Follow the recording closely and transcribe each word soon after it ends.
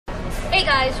Hey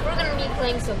guys, we're gonna be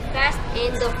playing some Fast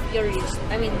and the Furious.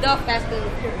 I mean, the Fast and the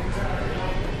Furious.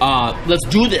 Let's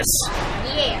do this.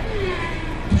 Yeah.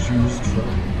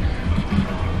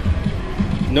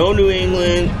 No New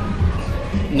England,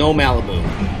 no Malibu.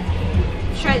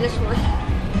 Let's try this one.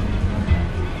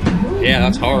 Yeah,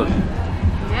 that's hard.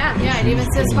 Yeah, it even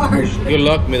says hard. Good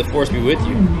luck. May the force be with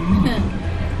you.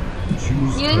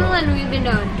 New England, we've been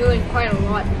doing quite a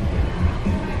lot.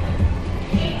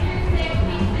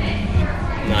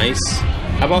 Nice.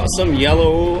 How about some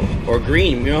yellow or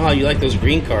green? You know how you like those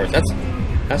green cars? That's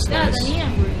nice. The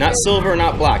neon green. Not silver,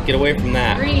 not black. Get away from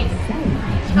that. Green.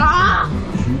 Ah!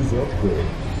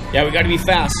 Yeah, we gotta be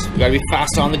fast. We gotta be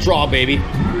fast on the draw, baby.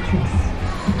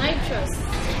 Nitrous.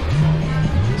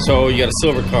 So you got a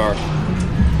silver car.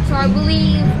 So I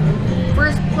believe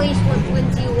first place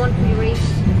wins you one free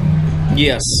race.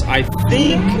 Yes, I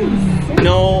think.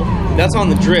 No, that's on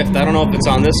the drift. I don't know if it's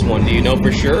on this one. Do you know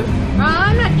for sure?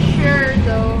 I'm not sure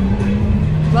though,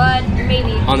 but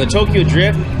maybe. On the Tokyo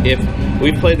Drift, if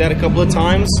we've played that a couple of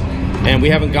times, and we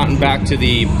haven't gotten back to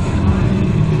the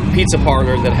pizza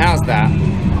parlor that has that.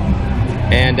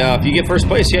 And if you get first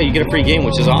place, yeah, you get a free game,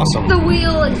 which is awesome. The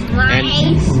wheel is nice.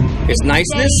 And it's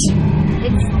niceness.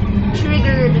 It's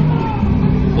triggered.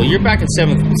 Well, you're back in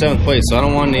seventh place, so I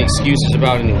don't want any excuses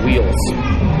about any wheels.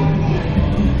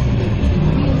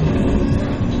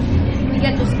 We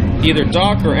get this. Either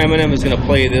Doc or Eminem is going to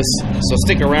play this, so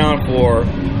stick around for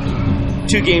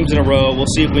 2 games in a row. We'll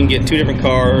see if we can get 2 different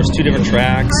cars, 2 different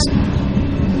tracks.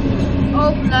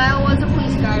 Oh, that was a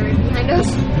police guy right behind us.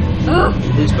 Oh.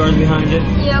 Police cars behind it?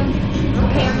 Yep.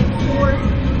 Okay, I'm in 4th.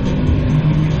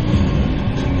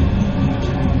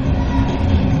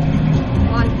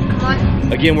 Come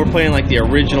on. Again, we're playing like the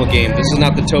original game. This is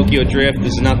not the Tokyo Drift.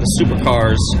 This is not the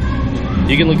supercars.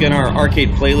 You can look at our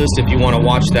arcade playlist if you want to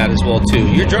watch that as well too.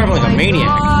 You're driving like a maniac.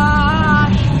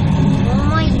 Gosh. Oh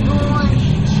my gosh.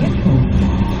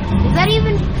 Is that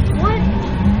even what?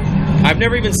 I've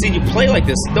never even seen you play like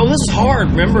this. Oh, this is hard.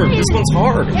 Remember, this one's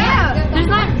hard. Yeah.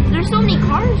 There's so many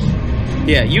cars.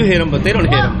 Yeah, you hit them, but they don't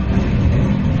hit them.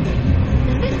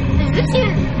 Is this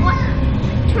even what?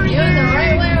 You're the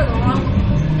right way or the wrong way?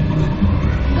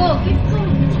 Go, keep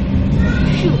going.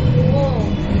 Shoot.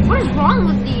 Whoa. What is wrong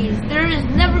with these? There has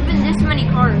never been this many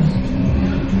cars.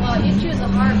 Well, you choose a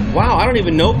hard one. Wow, I don't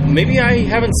even know. Maybe I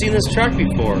haven't seen this track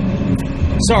before.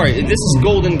 Sorry, this is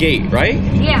Golden Gate, right?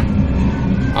 Yeah.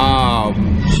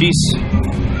 She's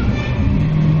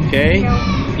okay.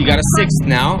 You got a 6th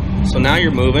now, so now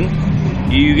you're moving.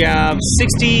 You have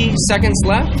 60 seconds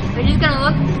left. I'm just gonna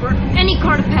look for any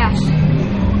car to pass.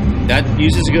 That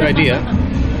usually is a good idea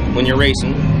when you're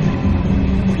racing.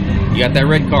 You got that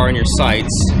red car in your sights.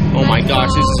 Oh my gosh,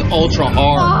 this is ultra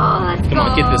hard. Oh, let's Come go.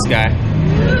 on, get this guy.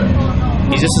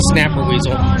 He's just a snapper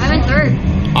weasel. I'm in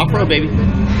 3rd. Off-road, baby.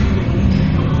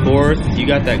 4th, you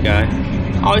got that guy.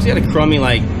 Oh, he's got a crummy,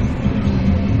 like...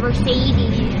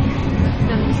 Mercedes.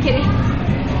 No, I'm just kidding.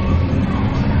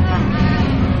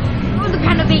 Oh, the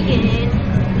kind of bacon.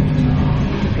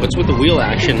 What's with the wheel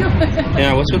action?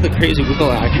 Yeah, what's with the crazy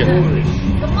wheel action?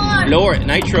 Come on. Lower it,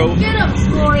 nitro. Get him.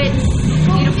 Floor it.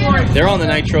 Need a floor it. They're on the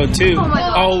nitro too. Oh my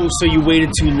God. Oh, so you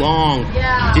waited too long.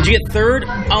 Yeah. Did you get 3rd?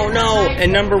 Oh no,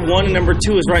 and number 1 and number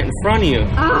 2 is right in front of you.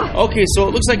 Ah. Okay, so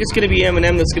it looks like it's going to be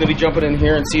Eminem that's going to be jumping in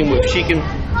here and seeing if she can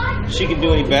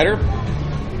do any better.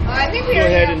 I think we Go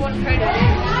already ahead have and- one credit.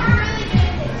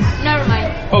 Never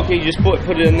mind. Okay, you just put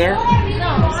it in there.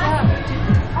 No, stop.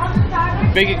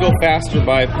 Make it go faster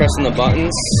by pressing the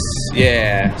buttons.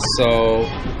 Yeah, so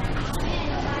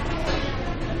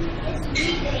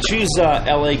choose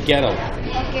LA Ghetto.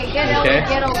 Okay, get Okay.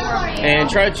 Get over me. And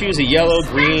try to choose a yellow,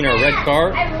 green, or red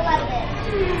car.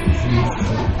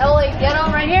 LA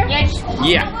Ghetto right here? Yes.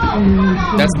 Yeah,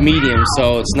 that's medium,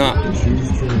 so it's not.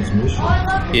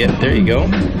 Yeah, there you go.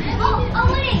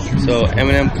 So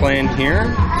Eminem playing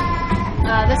here.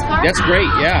 This car? That's great,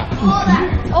 yeah.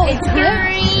 Oh, it's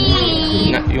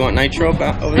Green. You want nitro over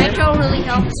there? Nitro really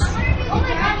helps.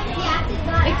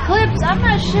 Eclipse, I'm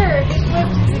not sure.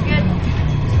 Eclipse is a good.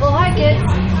 Oh, hi, kids.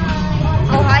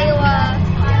 Ohio.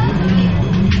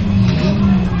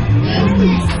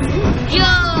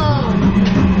 Joe.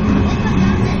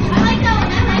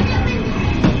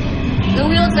 The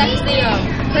wheels actually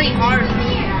pretty hard.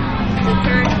 The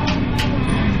turn.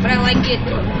 But I like it.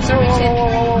 So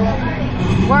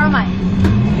Where am I?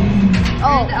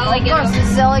 Oh, LA of Ghetto. course, this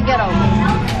is LA Ghetto.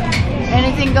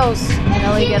 Anything goes in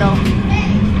LA Ghetto.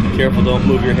 Careful, don't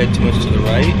move your head too much to the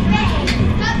right.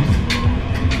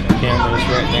 Camera's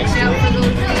right next to now it. for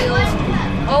those wheels.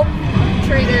 Oh,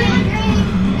 trigger.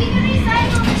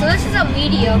 So this is a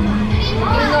medium.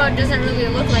 Even though it doesn't really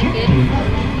look like it.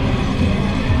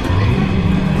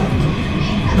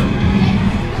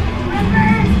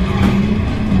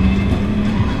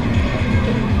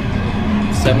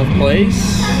 Seventh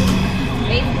place.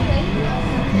 8th place.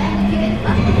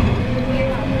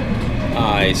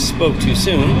 I spoke too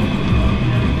soon.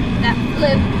 That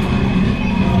flip.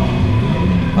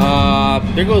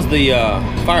 There goes the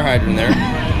fire hydrant there.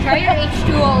 Try your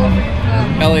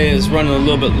H2O. LA is running a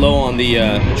little bit low on the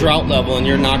drought level, and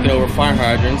you're knocking over fire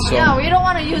hydrants. So Yeah, we don't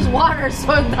want to use water,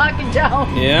 so it's knocking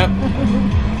down. yeah,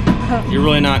 you're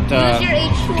really not Use your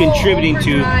H2O contributing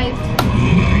to. overdrive.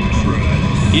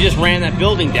 You just ran that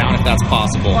building down, if that's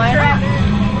possible. Why not?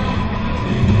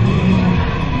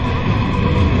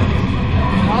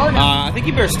 Oh no. I think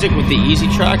you better stick with the easy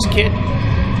tracks, kid.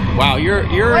 Wow, you're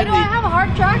Why in do I the. have a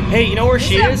hard track? Hey, you know where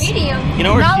she This is? is a medium. You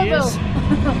know where Malibu. she is?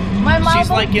 My Malibu. She's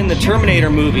like in the Terminator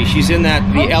movie. She's in that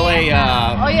the Oh, LA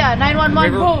yeah. Oh yeah,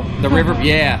 911 river, boom. the river,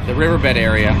 yeah, the riverbed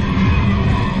area.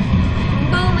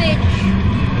 Boomage.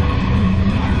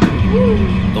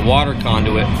 The water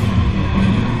conduit.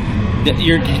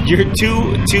 You're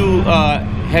too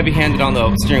heavy-handed on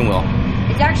the steering wheel.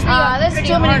 It's actually That's pretty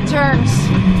too many hard. turns.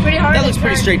 It's pretty hard That to looks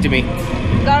pretty turn. straight to me.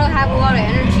 You gotta have a lot of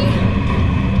energy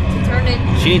to turn it.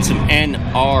 She needs some That's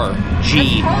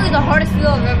NRG. probably the hardest wheel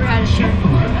I've ever had to turn. I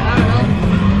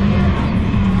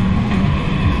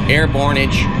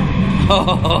Airborneage.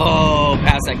 Oh,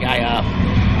 pass that guy up.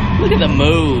 Look at the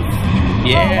move. Oh,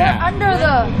 Yeah. we're under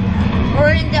the. don't know.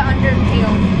 We're in the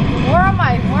undertail. Where am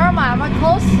I? Where am I? Am I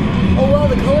close? Oh wow,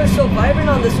 the color's so vibrant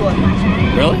on this one.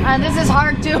 Really? And this is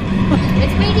hard too.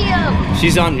 It's medium.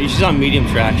 She's on medium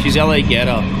track. She's LA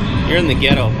Ghetto. You're in the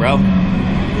ghetto, bro.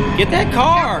 Get that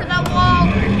car. That wall.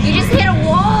 You just hit a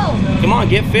wall. Come on,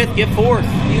 get fifth, get fourth.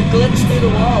 You glitched through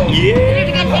the wall.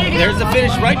 Yeah. There's the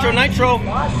finish. Nitro, Nitro.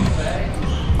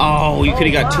 Oh, you could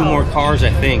have got two more cars, I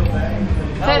think.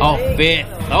 Oh, fifth.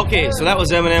 Okay, so that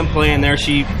was Eminem playing there.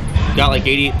 She got like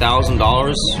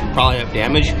 $88,000. Probably have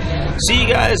damage. See you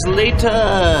guys later.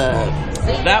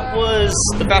 That was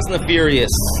the Fast and the Furious.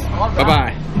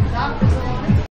 Bye-bye.